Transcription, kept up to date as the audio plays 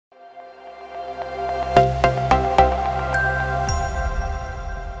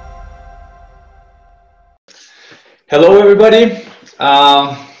Hello, everybody.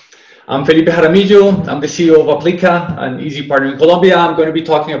 I'm Felipe Jaramillo. I'm the CEO of Aplyca, an Easy partner in Colombia. I'm going to be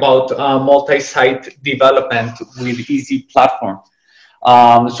talking about multi-site development with Easy platform.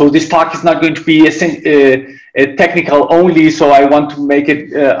 So this talk is not going to be a technical only, so I want to make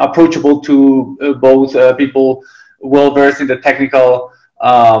it approachable to both people well-versed in the technical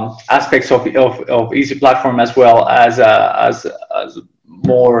aspects of Easy platform, as well as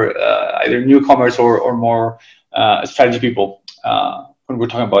more either newcomers or more strategy people when we're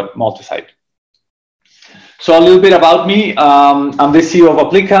talking about multi-site. So a little bit about me. I'm the CEO of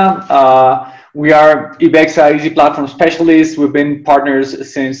Aplyca. We are Ibexa Easy Platform specialists. We've been partners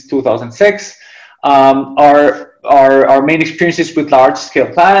since 2006. Our main experiences with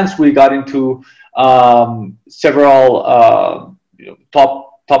large-scale clients. We got into several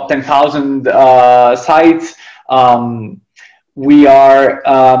top 10,000 sites. We are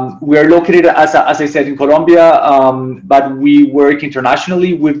located, as I said, in Colombia, but we work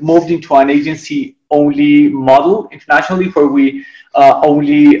internationally. We've moved into an agency-only model internationally, where we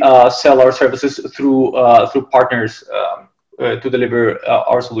only sell our services through partners to deliver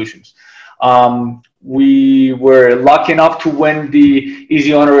our solutions. We were lucky enough to win the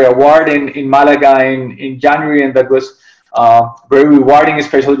Easy Honorary Award in Malaga in January, and that was very rewarding,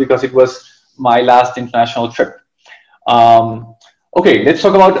 especially because it was my last international trip. Okay, let's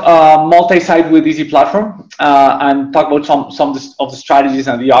talk about multi-site with Easy platform and talk about some of the strategies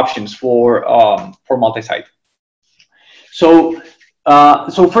and the options for multi-site. So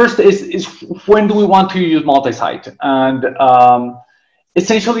first is when do we want to use multi-site? And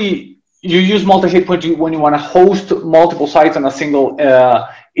essentially, you use multi-site when you want to host multiple sites on a single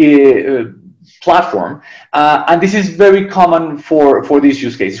platform, and this is very common for these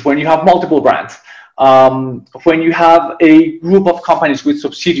use cases when you have multiple brands. When you have a group of companies with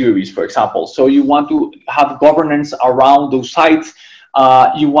subsidiaries, for example, so you want to have governance around those sites.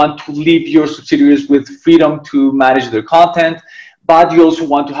 You want to leave your subsidiaries with freedom to manage their content, but you also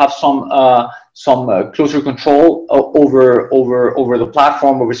want to have some closer control over the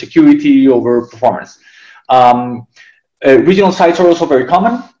platform, over security, over performance. Regional sites are also very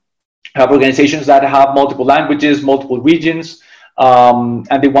common. You have organizations that have multiple languages, multiple regions. And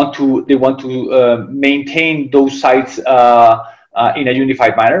they want to maintain those sites in a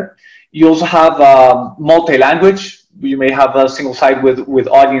unified manner. You also have multi-language. You may have a single site with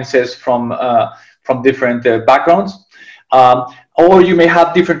audiences from different backgrounds, or you may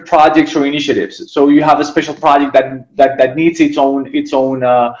have different projects or initiatives. So you have a special project that needs its own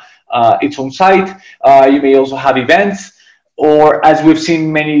site. You may also have events, or as we've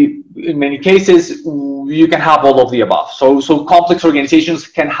seen in many cases, you can have all of the above. So complex organizations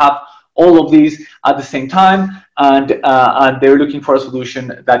can have all of these at the same time, and they're looking for a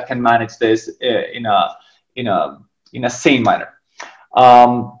solution that can manage this in a sane manner.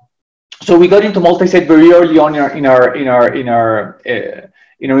 So we got into multi-site very early on in our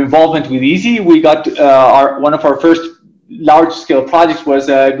involvement with Easy. We got one of our first large-scale projects was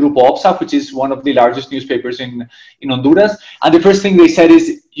Grupo OPSA, which is one of the largest newspapers in Honduras. And the first thing they said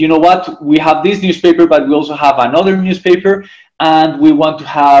is, you know what, we have this newspaper, but we also have another newspaper, and we want to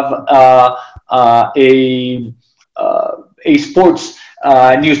have a sports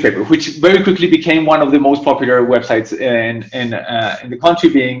newspaper, which very quickly became one of the most popular websites in the country,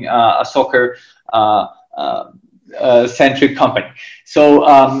 being a soccer centric company. So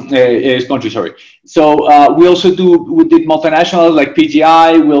sorry. So we did multinational like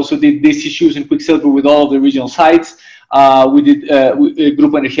PGI. We also did these issues in Quicksilver with all of the regional sites. We did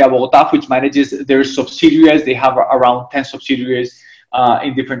Grupo Energía Bogotá, which manages their subsidiaries. They have around 10 subsidiaries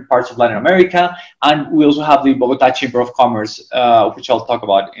in different parts of Latin America. And we also have the Bogotá Chamber of Commerce, which I'll talk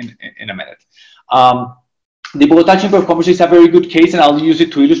about in a minute. The Bogotá Chamber of Commerce is a very good case, and I'll use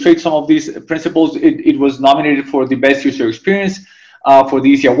it to illustrate some of these principles. It was nominated for the best user experience for the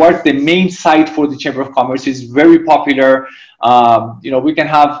Easy Award. The main site for the Chamber of Commerce is very popular. We can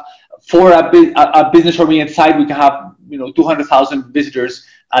have, for a business-oriented site, we can have 200,000 visitors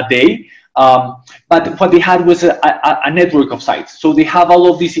a day. But what they had was a network of sites. So they have all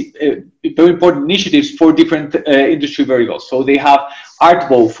of these very important initiatives for different industry verticals. So they have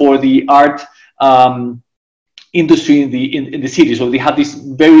Artbo for the art industry in the city. So they have this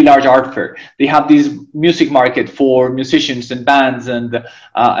very large art fair. They have this music market for musicians and bands and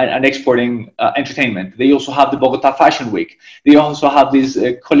exporting entertainment. They also have the Bogota Fashion Week. They also have this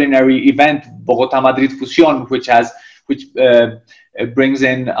culinary event, Bogota Madrid Fusion, which brings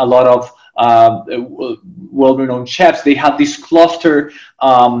in a lot of world-renowned chefs. They have this cluster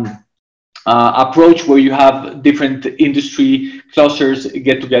approach where you have different industry clusters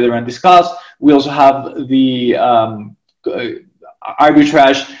get together and discuss. We also have the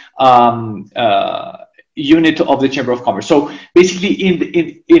arbitrage unit of the Chamber of Commerce. So basically,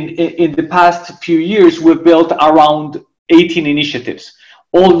 in the past few years, we've built around 18 initiatives,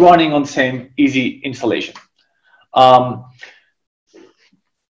 all running on the same easy installation.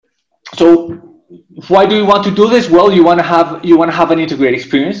 So why do you want to do this? Well, you want to have an integrated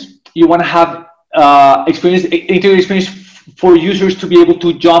experience. You want to have integrated experience for users to be able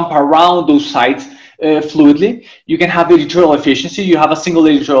to jump around those sites fluidly. You can have editorial efficiency. You have a single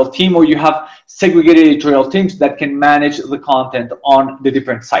editorial team, or you have segregated editorial teams that can manage the content on the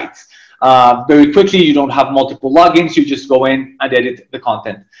different sites very quickly. You don't have multiple logins. You just go in and edit the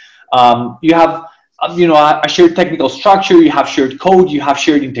content. You have a shared technical structure. You have shared code. You have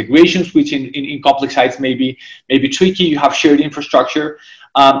shared integrations, which in complex sites may be tricky. You have shared infrastructure.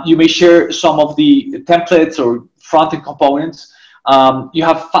 You may share some of the templates or front-end components. You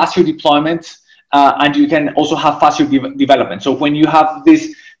have faster deployments, and you can also have faster development. So when you have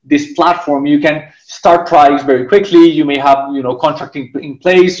this platform, you can start projects very quickly. You may have contracting in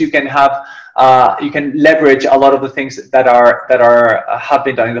place. You can have you can leverage a lot of the things that have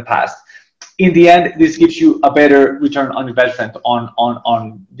been done in the past. In the end, this gives you a better return on investment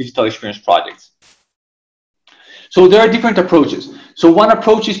on digital experience projects. So there are different approaches. So one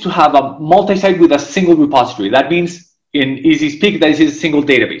approach is to have a multi-site with a single repository. That means, in easy speak, that is a single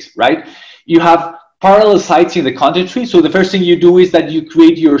database, right? You have parallel sites in the content tree. So the first thing you do is that you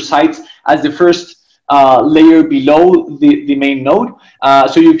create your sites as the first layer below the main node.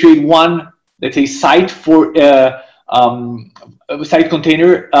 So you create one, let's say, site for site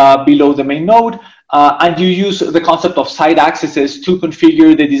container below the main node, and you use the concept of site accesses to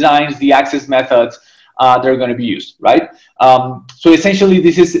configure the designs, the access methods that are going to be used, right? So essentially,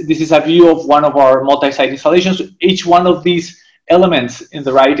 this is a view of one of our multi-site installations. Each one of these elements in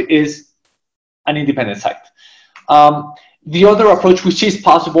the right is an independent site. The other approach, which is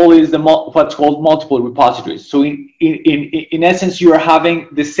possible, is what's called multiple repositories. So in essence, you are having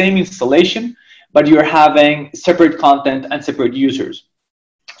the same installation, but you're having separate content and separate users.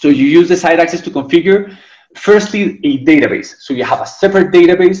 So you use the site access to configure, firstly, a database. So you have a separate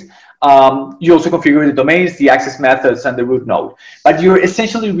database. You also configure the domains, the access methods, and the root node. But you're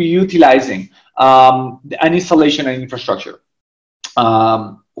essentially reutilizing an installation and infrastructure,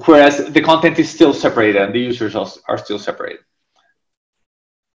 whereas the content is still separated and the users are still separated.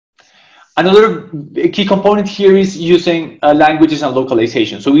 Another key component here is using languages and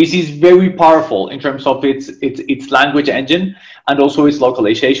localization. So EASY is very powerful in terms of its language engine and also its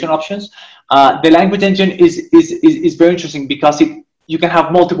localization options. The language engine is very interesting because you can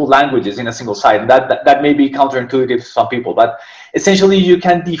have multiple languages in a single site. And that may be counterintuitive to some people, but essentially you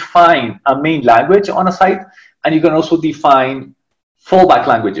can define a main language on a site, and you can also define fallback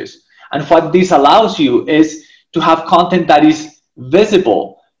languages. And what this allows you is to have content that is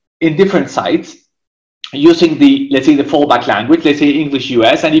visible in different sites using let's say the fallback language, let's say English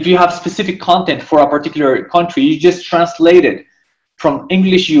US. And if you have specific content for a particular country, you just translate it from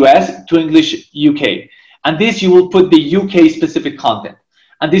English US to English UK. And this, you will put the UK specific content.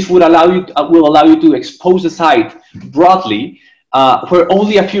 And this would allow you to expose the site broadly, where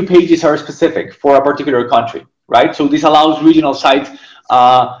only a few pages are specific for a particular country, right? So this allows regional sites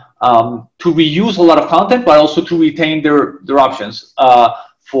to reuse a lot of content, but also to retain their options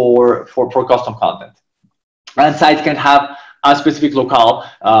for custom content. And sites can have a specific locale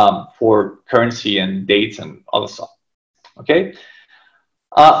for currency and dates and other stuff. Okay.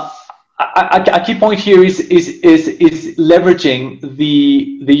 A key point here is leveraging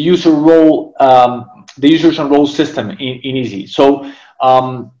the user role, the users and roles system in EASY. So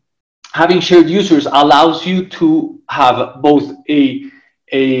having shared users allows you to have both a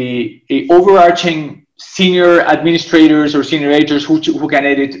overarching senior administrators or senior editors who can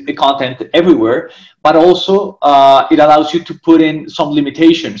edit the content everywhere, but also it allows you to put in some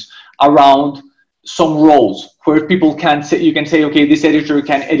limitations around some roles where people can say, you can say, okay, this editor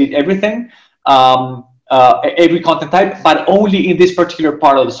can edit everything, every content type, but only in this particular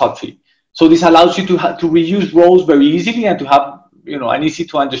part of the subtree. So this allows you to reuse roles very easily and to have an easy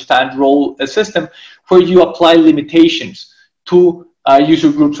to understand role system where you apply limitations to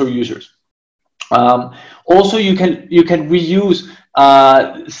user groups or users. Also, you can reuse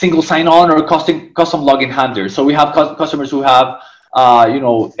single sign-on or custom login handlers. So we have customers who have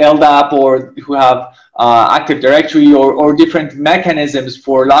LDAP, or who have Active Directory, or different mechanisms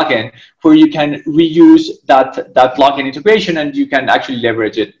for login, where you can reuse that login integration, and you can actually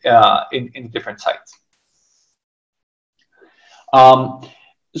leverage it in different sites.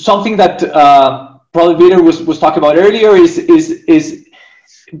 something that probably Peter was talking about earlier is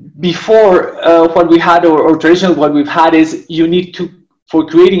before what we had, or traditional what we've had, is you need to, for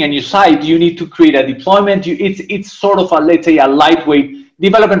creating a new site, you need to create a deployment. It's sort of a, let's say, a lightweight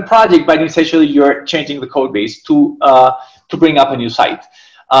development project, but essentially you're changing the code base to bring up a new site.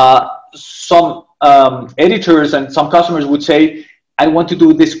 Some editors and some customers would say, I want to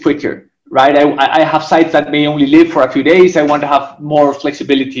do this quicker, right? I have sites that may only live for a few days. I want to have more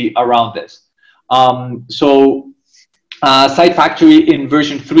flexibility around this. Site Factory in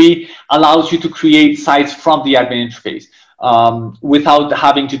version 3 allows you to create sites from the admin interface without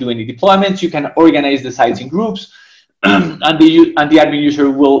having to do any deployments. You can organize the sites in groups, and the admin user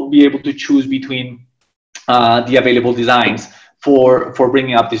will be able to choose between the available designs for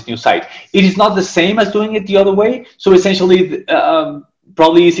bringing up this new site. It is not the same as doing it the other way. So essentially,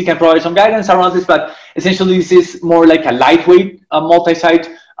 probably Easy can provide some guidance around this, but essentially this is more like a lightweight multi-site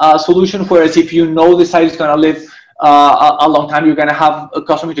solution. Whereas if you know the site is going to live a long time, you're going to have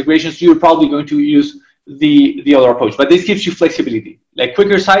custom integrations, so you're probably going to use the other approach. But this gives you flexibility, like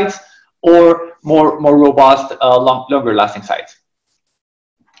quicker sites or more robust, longer lasting sites.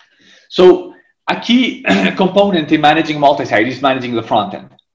 So a key component in managing multi-site is managing the front end.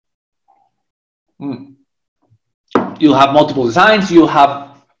 You'll have multiple designs, you'll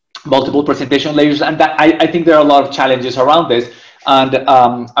have multiple presentation layers, and that, I think there are a lot of challenges around this, and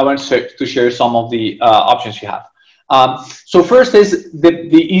I want to share some of the options you have. So first is the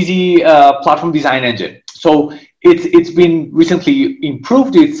Easy platform design engine. So it's been recently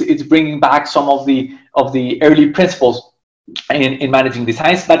improved. It's bringing back some of the early principles in managing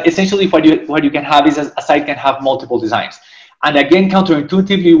designs, but essentially what you can have is a site can have multiple designs. And again,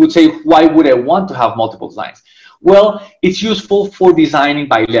 counterintuitively, you would say, why would I want to have multiple designs? Well, it's useful for designing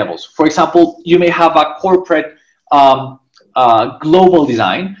by levels. For example, you may have a corporate global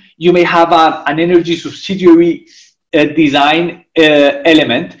design. You may have an energy subsidiary design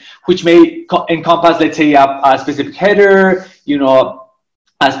element, which may encompass, let's say, a specific header,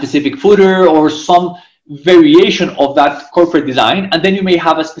 a specific footer, or some variation of that corporate design, and then you may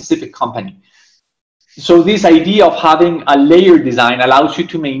have a specific company. So this idea of having a layered design allows you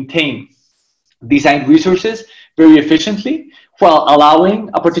to maintain design resources very efficiently, while allowing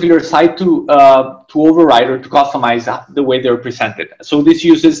a particular site to override or to customize the way they're presented. So this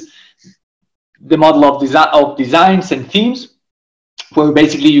uses the model of designs and themes, where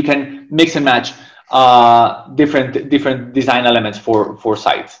basically you can mix and match different design elements for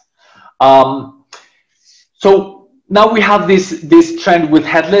sites. So now we have this trend with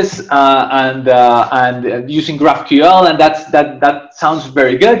headless and using GraphQL, and that sounds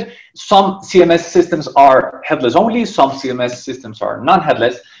very good. Some CMS systems are headless only, some CMS systems are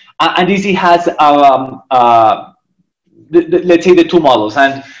non-headless, and Easy has let's say the two models.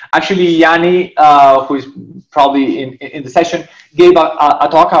 And actually, Yanni, who is probably in the session, gave a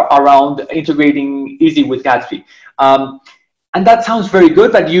talk around integrating Easy with Gatsby. And that sounds very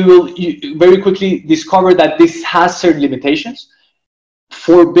good, but you will very quickly discover that this has certain limitations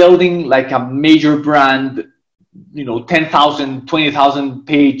for building like a major brand, 10,000, 20,000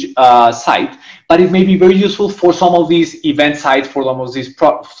 page site. But it may be very useful for some of these event sites, for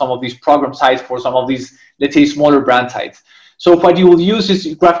some of these program sites, for some of these, let's say, smaller brand sites. So what you will use is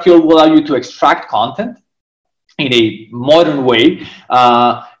GraphQL will allow you to extract content in a modern way,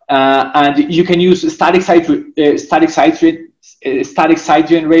 and you can use static site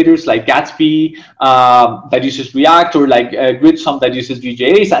generators like Gatsby that uses React, or like GridSum that uses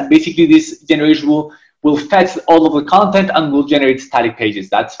Vue.js, and basically this generation will fetch all of the content and will generate static pages.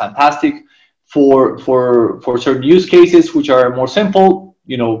 That's fantastic for certain use cases which are more simple.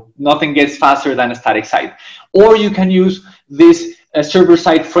 Nothing gets faster than a static site. Or you can use this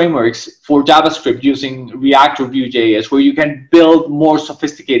server-side frameworks for JavaScript using React or Vue.js, where you can build more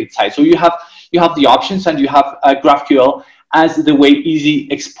sophisticated sites. So you have the options, and you have GraphQL as the way Easy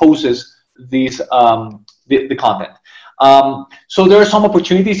exposes these the content. So there are some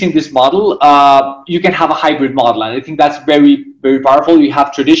opportunities in this model. You can have a hybrid model, and I think that's very, very powerful. You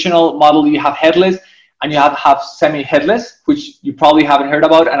have traditional model, you have headless, and you have semi-headless, which you probably haven't heard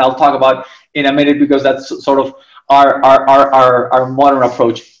about, and I'll talk about in a minute, because that's sort of our modern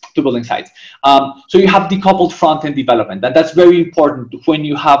approach to building sites. So you have decoupled front-end development, and that's very important when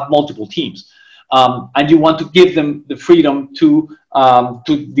you have multiple teams. And you want to give them the freedom to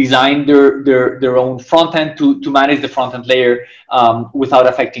design their own front end, to manage the front end layer without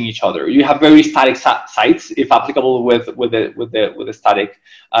affecting each other. You have very static sites, if applicable, with the static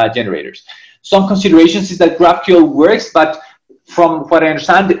generators. Some considerations is that GraphQL works, but from what I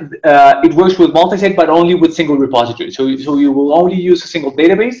understand, it works with multi-site, but only with single repository. So you will only use a single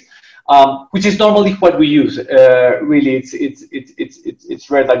database, which is normally what we use. Really, it's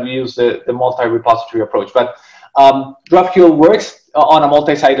rare that we use the multi-repository approach. But GraphQL works on a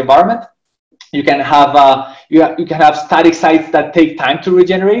multi-site environment. You can have you can have static sites that take time to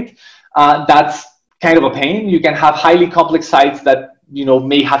regenerate. That's kind of a pain. You can have highly complex sites that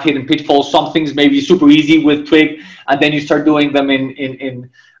may have hidden pitfalls. Some things may be super easy with Twig, and then you start doing them in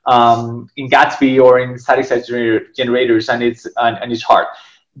Gatsby or in static site generators, and it's hard.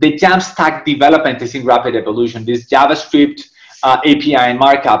 The Jamstack development is in rapid evolution. This JavaScript API and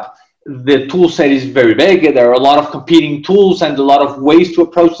markup, the tool set is very big. There are a lot of competing tools and a lot of ways to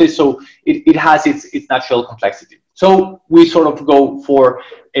approach this, so it has its natural complexity. So we sort of go for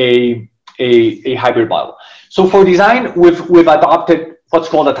a hybrid model. So for design, we've adopted what's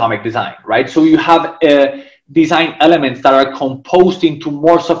called atomic design, right? So you have design elements that are composed into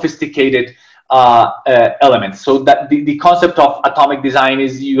more sophisticated elements. So that the concept of atomic design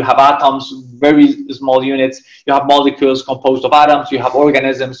is you have atoms, very small units, you have molecules composed of atoms, you have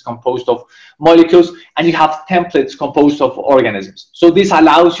organisms composed of molecules, and you have templates composed of organisms. So this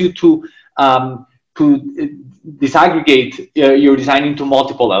allows you to disaggregate your design into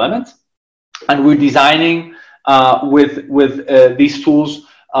multiple elements. And we're designing with these tools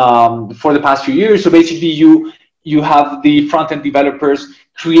for the past few years. So basically you have the front-end developers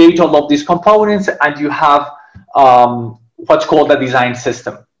create all of these components, and you have what's called a design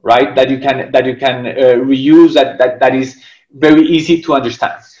system, right? That you can reuse, that is very easy to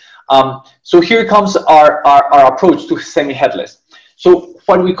understand. So here comes our approach to semi-headless. So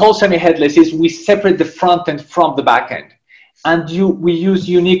what we call semi-headless is we separate the front end from the back end, and we use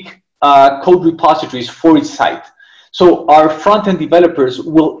unique code repositories for each site. So our front-end developers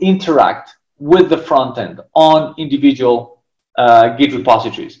will interact with the front end on individual Git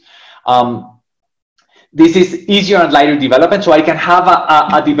repositories. This is easier and lighter development, so I can have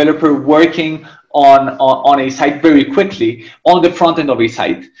a developer working on a site very quickly on the front end of a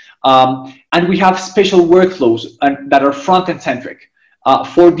site. And we have special workflows that are front-end centric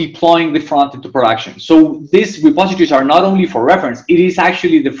for deploying the front end to production. So these repositories are not only for reference, it is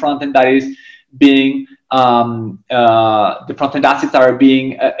actually the front end that is being, the front end assets that are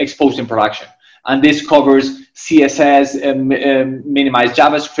being exposed in production. And this covers CSS, minimized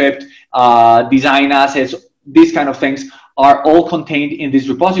JavaScript, design assets, these kind of things are all contained in these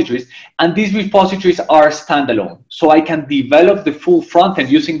repositories. And these repositories are standalone. So I can develop the full front end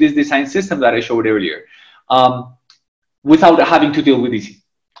using this design system that I showed earlier without having to deal with easy.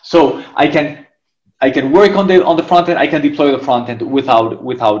 So I can work on the front end, I can deploy the front end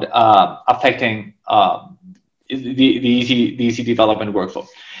without affecting the easy development workflow.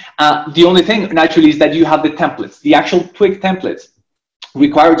 The only thing naturally is that you have the templates. The actual Twig templates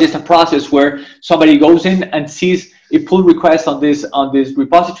require just a process where somebody goes in and sees a pull request on these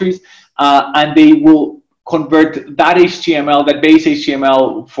repositories, and they will convert that HTML, that base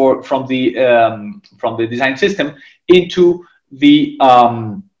HTML from the design system into the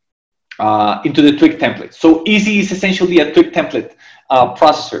Twig template. So Easy is essentially a Twig template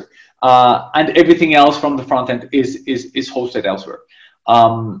processor, and everything else from the front end is hosted elsewhere.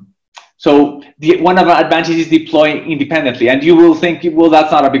 So one of the advantages is deploying independently, and you will think, well,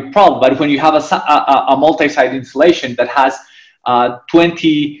 that's not a big problem. But when you have a multi-site installation that has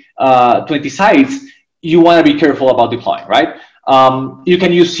 20 sites, you want to be careful about deploying, right? You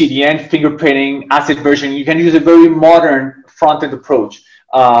can use CDN, fingerprinting, asset version. You can use a very modern front-end approach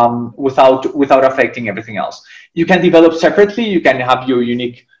without affecting everything else. You can develop separately. You can have your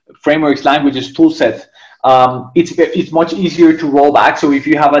unique frameworks, languages, tool sets. It's much easier to roll back. So if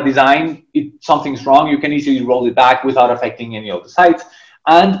you have a design, something's wrong, you can easily roll it back without affecting any of the sites.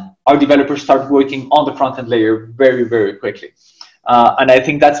 And our developers start working on the front-end layer very, very quickly. And I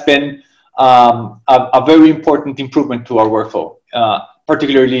think that's been a very important improvement to our workflow,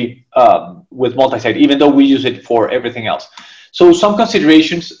 particularly with multi-site, even though we use it for everything else. So some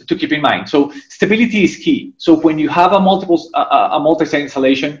considerations to keep in mind. So stability is key. So when you have a multi-site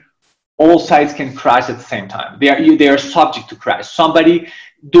installation, all sites can crash at the same time. They are subject to crash. Somebody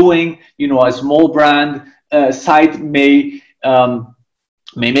doing a small brand site may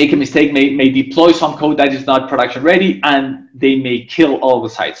make a mistake, may deploy some code that is not production ready, and they may kill all the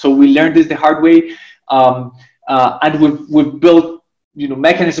sites. So we learned this the hard way, and we've built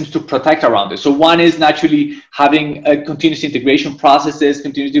mechanisms to protect around this. So one is naturally having a continuous integration processes,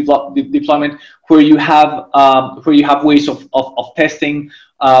 continuous deployment, where you have ways of testing,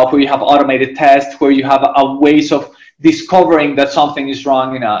 where you have automated tests, where you have ways of discovering that something is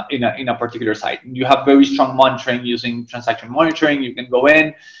wrong in a particular site. You have very strong monitoring using transaction monitoring. You can go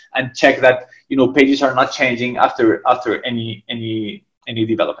in and check that pages are not changing after any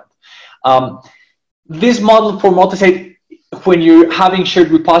development. This model for multi-site, when you're having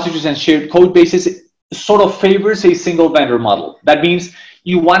shared repositories and shared code bases, sort of favors a single vendor model. That means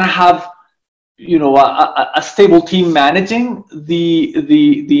you want to have a stable team managing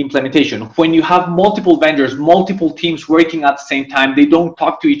the implementation. When you have multiple vendors, multiple teams working at the same time, they don't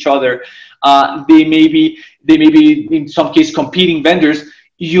talk to each other. They may be in some case competing vendors.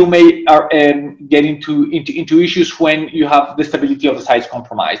 You may get into issues when you have the stability of the sites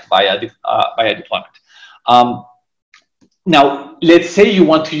compromised by a deployment. Now, let's say you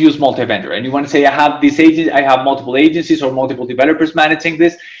want to use multi-vendor and you want to say, I have multiple agencies or multiple developers managing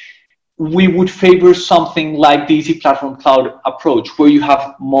this. We would favor something like the Easy Platform Cloud approach, where you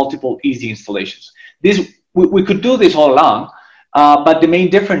have multiple easy installations. We could do this all along, but the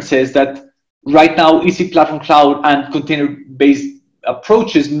main difference is that right now, Easy Platform Cloud and container-based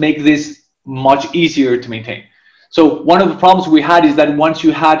approaches make this much easier to maintain. So one of the problems we had is that once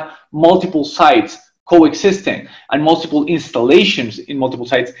you had multiple sites coexisting and multiple installations in multiple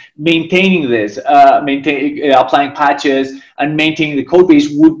sites, maintaining this, applying patches and maintaining the code base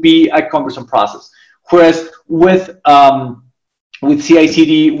would be a cumbersome process. Whereas with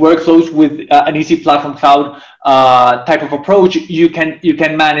CI/CD workflows, with an Easy Platform Cloud type of approach, you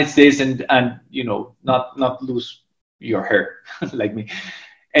can manage this and not lose your hair like me.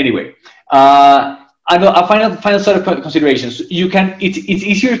 Anyway. A final set of considerations. It's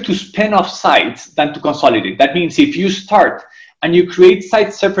easier to spin off sites than to consolidate. That means if you start and you create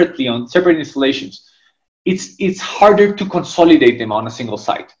sites separately on separate installations, it's harder to consolidate them on a single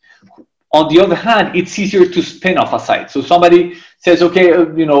site. On the other hand, it's easier to spin off a site. So somebody says, okay,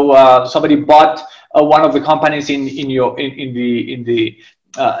 somebody bought one of the companies in the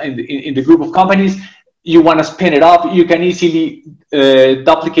group of companies. You want to spin it off, you can easily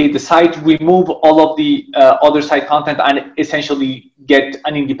duplicate the site, remove all of the other site content, and essentially get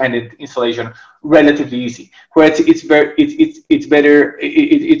an independent installation relatively easy. Whereas it's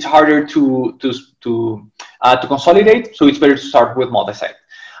harder to consolidate, so it's better to start with multi-site.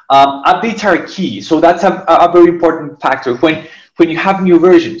 Updates are key, so that's a very important factor. When you have new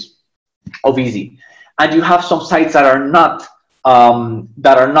versions of Easy, and you have some sites that are not going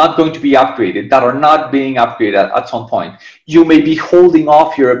to be upgraded, that are not being upgraded at some point, you may be holding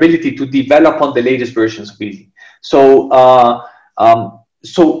off your ability to develop on the latest versions of Easy. So,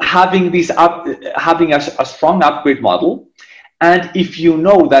 having a strong upgrade model, and if you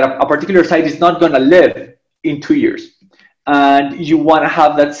know that a particular site is not going to live in 2 years, and you want to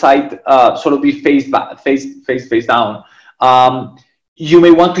have that site sort of be phased down, you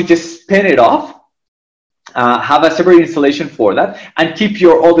may want to just spin it off. Have a separate installation for that, and keep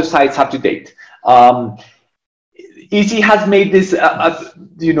your other sites up to date. Easy has made this,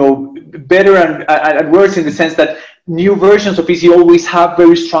 better and worse in the sense that new versions of Easy always have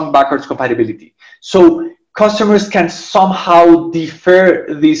very strong backwards compatibility. So customers can somehow defer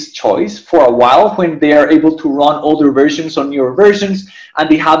this choice for a while when they are able to run older versions on newer versions, and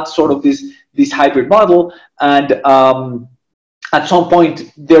they have sort of this hybrid model, and at some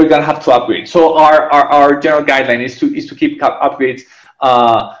point they're going to have to upgrade. So our general guideline is to keep upgrades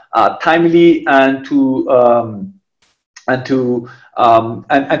timely, and to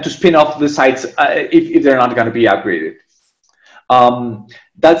spin off the sites if they're not going to be upgraded.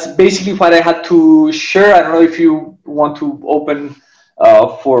 That's basically what I had to share. I don't know if you want to open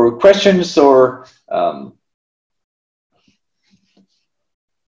for questions or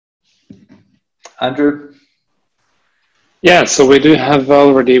Andrew. Yeah, so we do have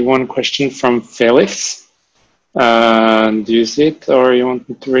already one question from Felix. Do you see it, or you want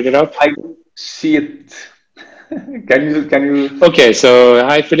me to read it up? I see it. Can you? Okay, so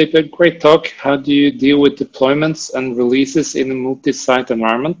hi Felipe, great talk. How do you deal with deployments and releases in a multi-site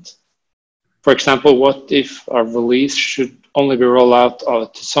environment? For example, what if a release should only be rolled out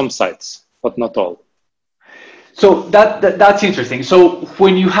to some sites, but not all? So that's interesting. So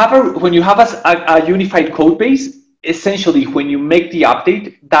when you have a unified code base, essentially when you make the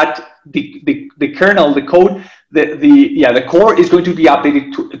update, that the kernel, the code, the core is going to be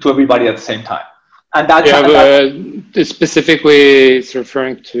updated to everybody at the same time. And that's specifically it's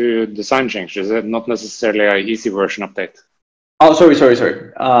referring to design changes, not necessarily an easy version update. Oh, sorry.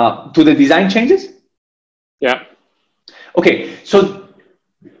 To the design changes? Yeah. Okay, so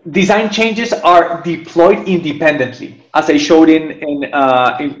design changes are deployed independently, as I showed in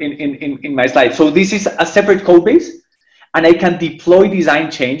my slide. So this is a separate code base, and I can deploy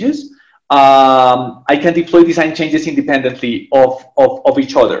design changes I can deploy design changes independently of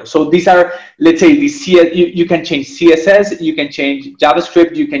each other. So these are, let's say, you can change CSS, you can change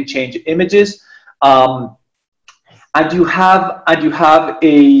JavaScript, you can change images, and you have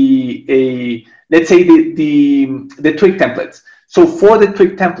a let's say the twig templates. So for the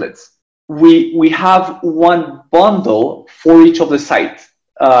twig templates, we have one bundle for each of the sites.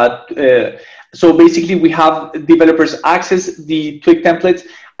 So basically, we have developers access the twig templates,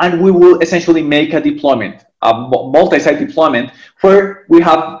 and we will essentially make a deployment, a multi-site deployment, where we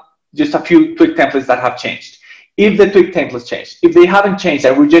have just a few twig templates that have changed. If the twig templates change, if they haven't changed,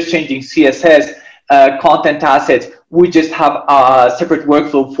 and we're just changing CSS, content assets, we just have a separate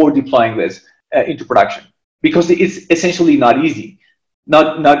workflow for deploying this into production, because it's essentially not easy.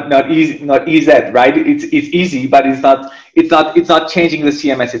 Not easy, right? It's easy, but it's not changing the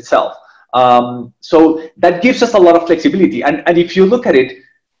CMS itself. So that gives us a lot of flexibility. And if you look at it,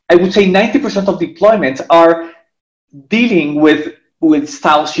 I would say 90% of deployments are dealing with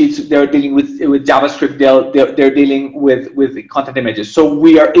style sheets. They're dealing with JavaScript. They're dealing with content images. So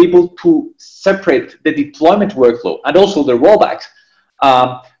we are able to separate the deployment workflow and also the rollbacks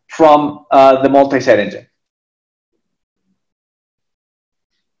from the multi-site engine.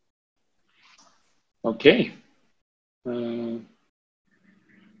 Okay.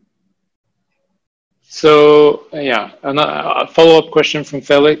 So yeah, a follow-up question from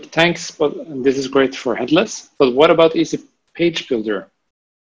Felix. Thanks, but this is great for headless. But what about Easy Page Builder?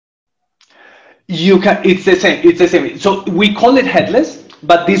 You can. It's the same. It's the same. So we call it headless,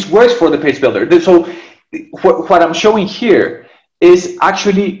 but this works for the page builder. So what I'm showing here is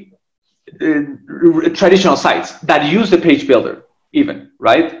actually traditional sites that use the page builder, even,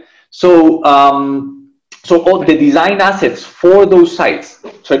 right? So so all the design assets for those sites,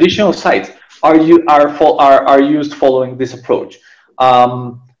 traditional sites, are used following this approach.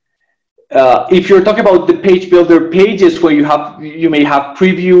 If you're talking about the page builder pages where you may have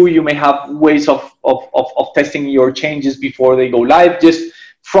preview, you may have ways of testing your changes before they go live, just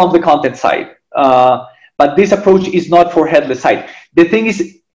from the content side. But this approach is not for headless site. The thing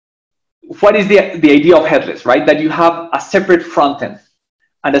is, what is the idea of headless, right? That you have a separate front end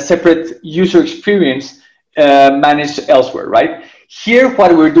and a separate user experience managed elsewhere, right? Here,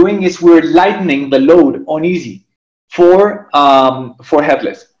 what we're doing is we're lightening the load on Easy for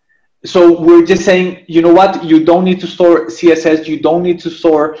headless. So we're just saying, you know what? You don't need to store CSS. You don't need to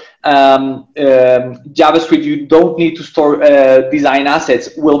store JavaScript. You don't need to store design assets.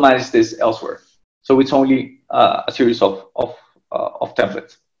 We'll manage this elsewhere. So it's only a series of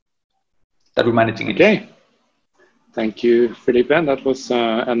templates that we're managing. Okay. Thank you, Felipe. That was,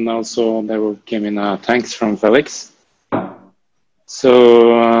 and also there came in thanks from Felix.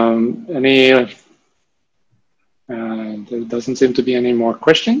 So there doesn't seem to be any more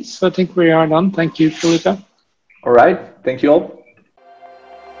questions. So I think we are done. Thank you, Felipe. All right. Thank you all.